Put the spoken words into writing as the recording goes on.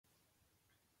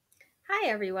Hi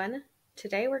everyone!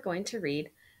 Today we're going to read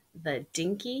The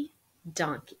Dinky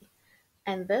Donkey.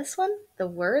 And this one, the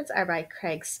words are by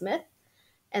Craig Smith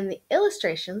and the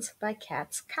illustrations by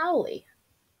Katz Cowley.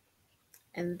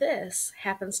 And this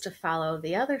happens to follow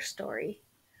the other story,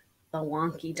 The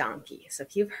Wonky Donkey. So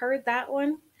if you've heard that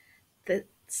one, this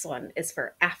one is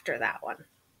for after that one.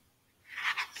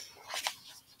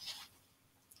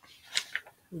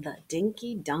 The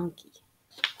Dinky Donkey.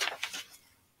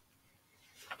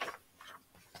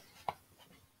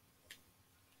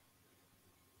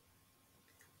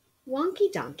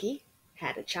 Wonky Donkey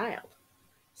had a child.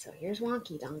 So here's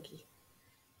Wonky Donkey,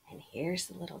 and here's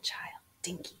the little child,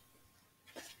 Dinky.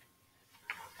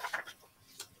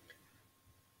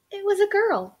 It was a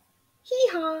girl.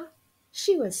 Hee-haw!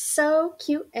 She was so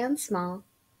cute and small.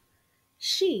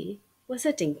 She was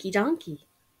a dinky donkey.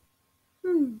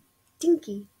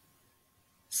 Dinky.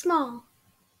 Small.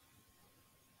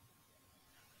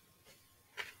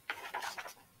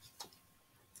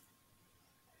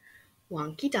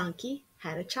 Wonky Donkey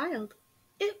had a child.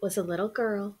 It was a little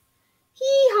girl.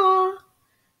 Hee-haw!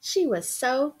 She was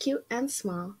so cute and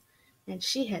small, and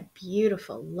she had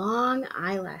beautiful long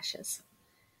eyelashes.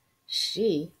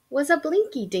 She was a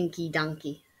blinky dinky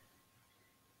donkey.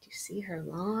 Do you see her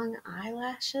long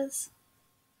eyelashes?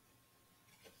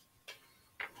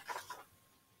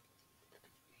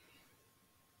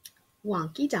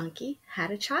 Wonky Donkey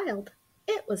had a child.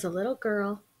 It was a little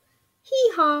girl.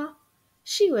 Hee-haw!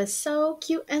 She was so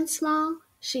cute and small.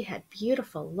 She had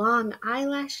beautiful long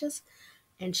eyelashes,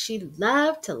 and she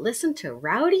loved to listen to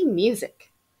rowdy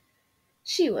music.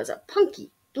 She was a punky,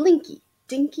 blinky,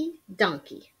 dinky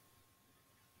donkey.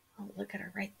 Oh, look at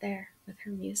her right there with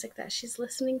her music that she's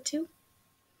listening to.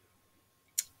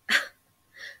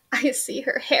 I see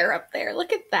her hair up there.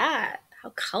 Look at that. How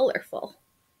colorful.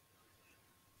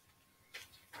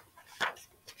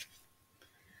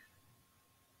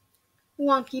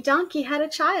 Wonky Donkey had a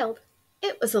child.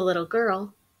 It was a little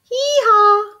girl.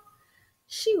 Hee-haw!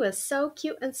 She was so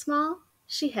cute and small.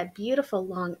 She had beautiful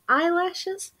long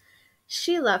eyelashes.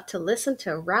 She loved to listen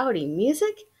to rowdy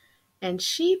music, and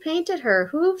she painted her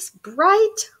hooves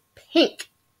bright pink.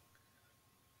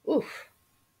 Oof!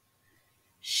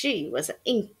 She was an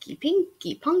inky,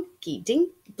 pinky, punky,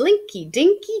 blinky,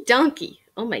 dinky donkey.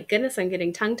 Oh my goodness, I'm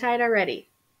getting tongue-tied already.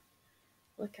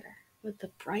 Look at her with the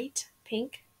bright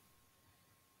pink.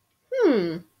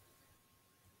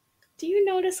 Do you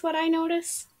notice what I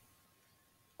notice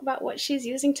about what she's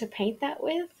using to paint that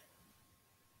with?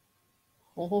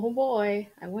 Oh boy,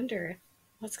 I wonder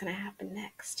what's going to happen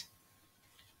next.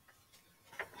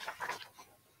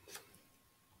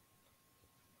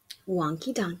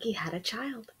 Wonky Donkey had a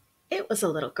child. It was a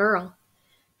little girl.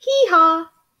 Hee-haw!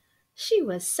 She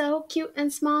was so cute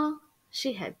and small.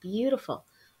 She had beautiful,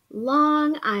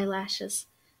 long eyelashes.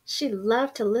 She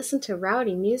loved to listen to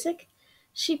rowdy music.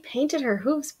 She painted her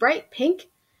hooves bright pink,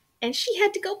 and she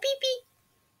had to go pee-pee.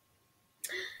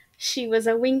 She was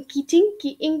a winky,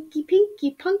 tinky, inky,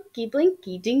 pinky, punky,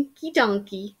 blinky, dinky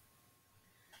donkey.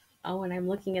 Oh, and I'm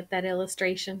looking at that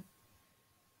illustration.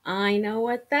 I know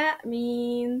what that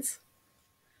means.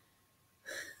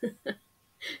 Did you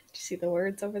see the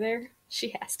words over there?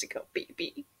 She has to go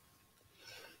pee-pee.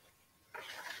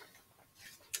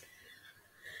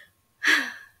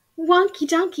 Wonky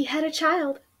Donkey had a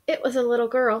child. It was a little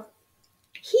girl.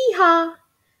 Hee-haw!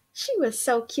 She was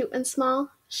so cute and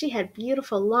small. She had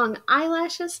beautiful long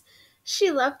eyelashes.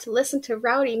 She loved to listen to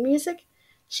rowdy music.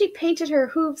 She painted her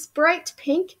hooves bright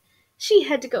pink. She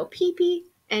had to go pee-pee,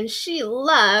 and she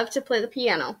loved to play the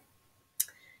piano.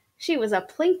 She was a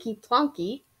plinky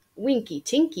plonky, winky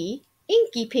tinky,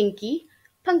 inky pinky,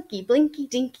 punky blinky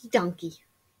dinky donkey.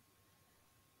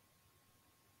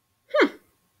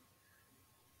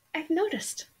 I've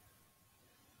noticed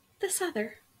this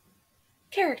other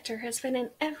character has been in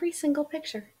every single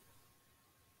picture,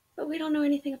 but we don't know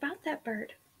anything about that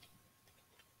bird.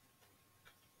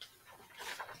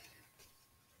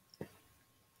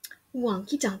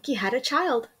 Wonky Donkey had a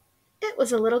child. It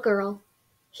was a little girl.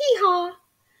 Hee-haw!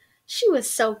 She was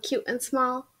so cute and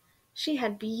small. She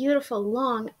had beautiful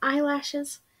long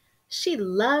eyelashes. She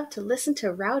loved to listen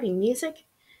to rowdy music.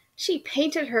 She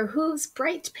painted her hooves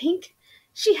bright pink.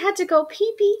 She had to go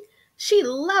pee-pee. She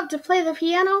loved to play the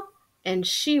piano. And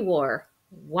she wore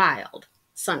wild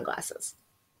sunglasses.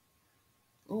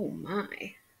 Oh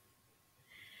my.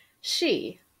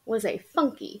 She was a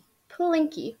funky,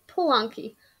 plinky,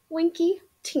 plonky, winky,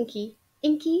 tinky,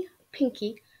 inky,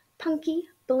 pinky, punky,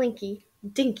 blinky,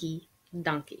 dinky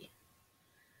donkey.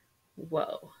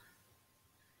 Whoa.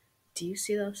 Do you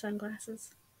see those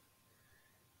sunglasses?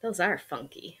 Those are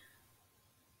funky.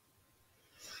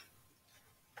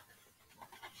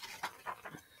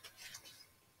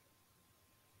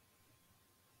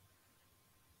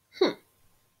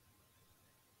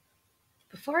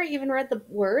 before I even read the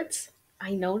words,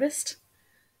 I noticed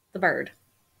the bird.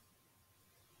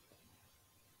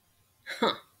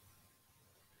 Huh.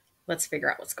 Let's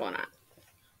figure out what's going on.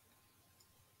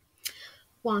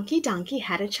 Wonky Donkey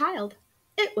had a child.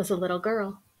 It was a little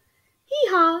girl.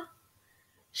 Hee-haw!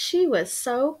 She was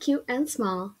so cute and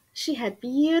small. She had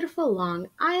beautiful long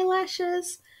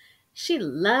eyelashes. She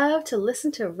loved to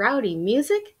listen to rowdy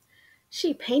music.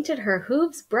 She painted her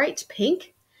hooves bright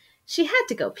pink. She had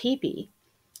to go pee-pee.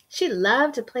 She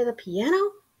loved to play the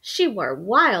piano. She wore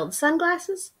wild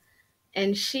sunglasses.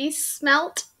 And she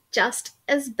smelt just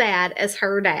as bad as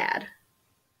her dad.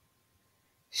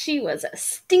 She was a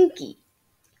stinky,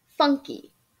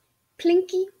 funky,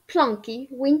 plinky, plonky,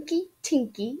 winky,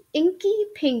 tinky, inky,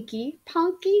 pinky,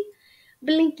 ponky,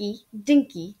 blinky,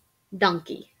 dinky,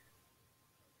 donkey.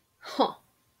 Huh.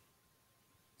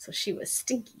 So she was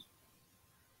stinky,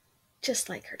 just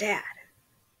like her dad.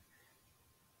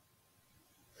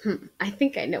 I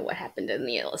think I know what happened in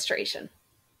the illustration.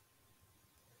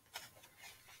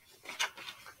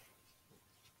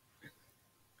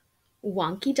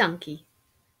 Wonky Donkey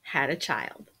had a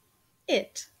child.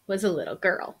 It was a little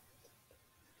girl.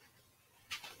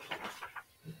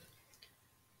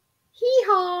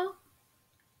 Hee-haw!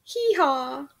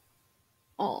 Hee-haw!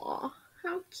 Aw,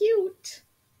 how cute!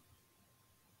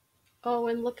 Oh,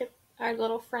 and look at our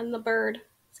little friend the bird.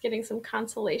 He's getting some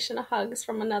consolation hugs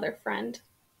from another friend.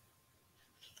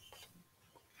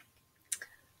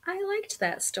 I liked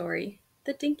that story,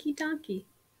 The Dinky Donkey.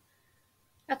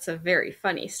 That's a very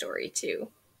funny story, too.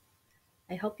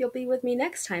 I hope you'll be with me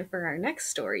next time for our next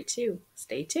story, too.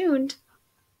 Stay tuned.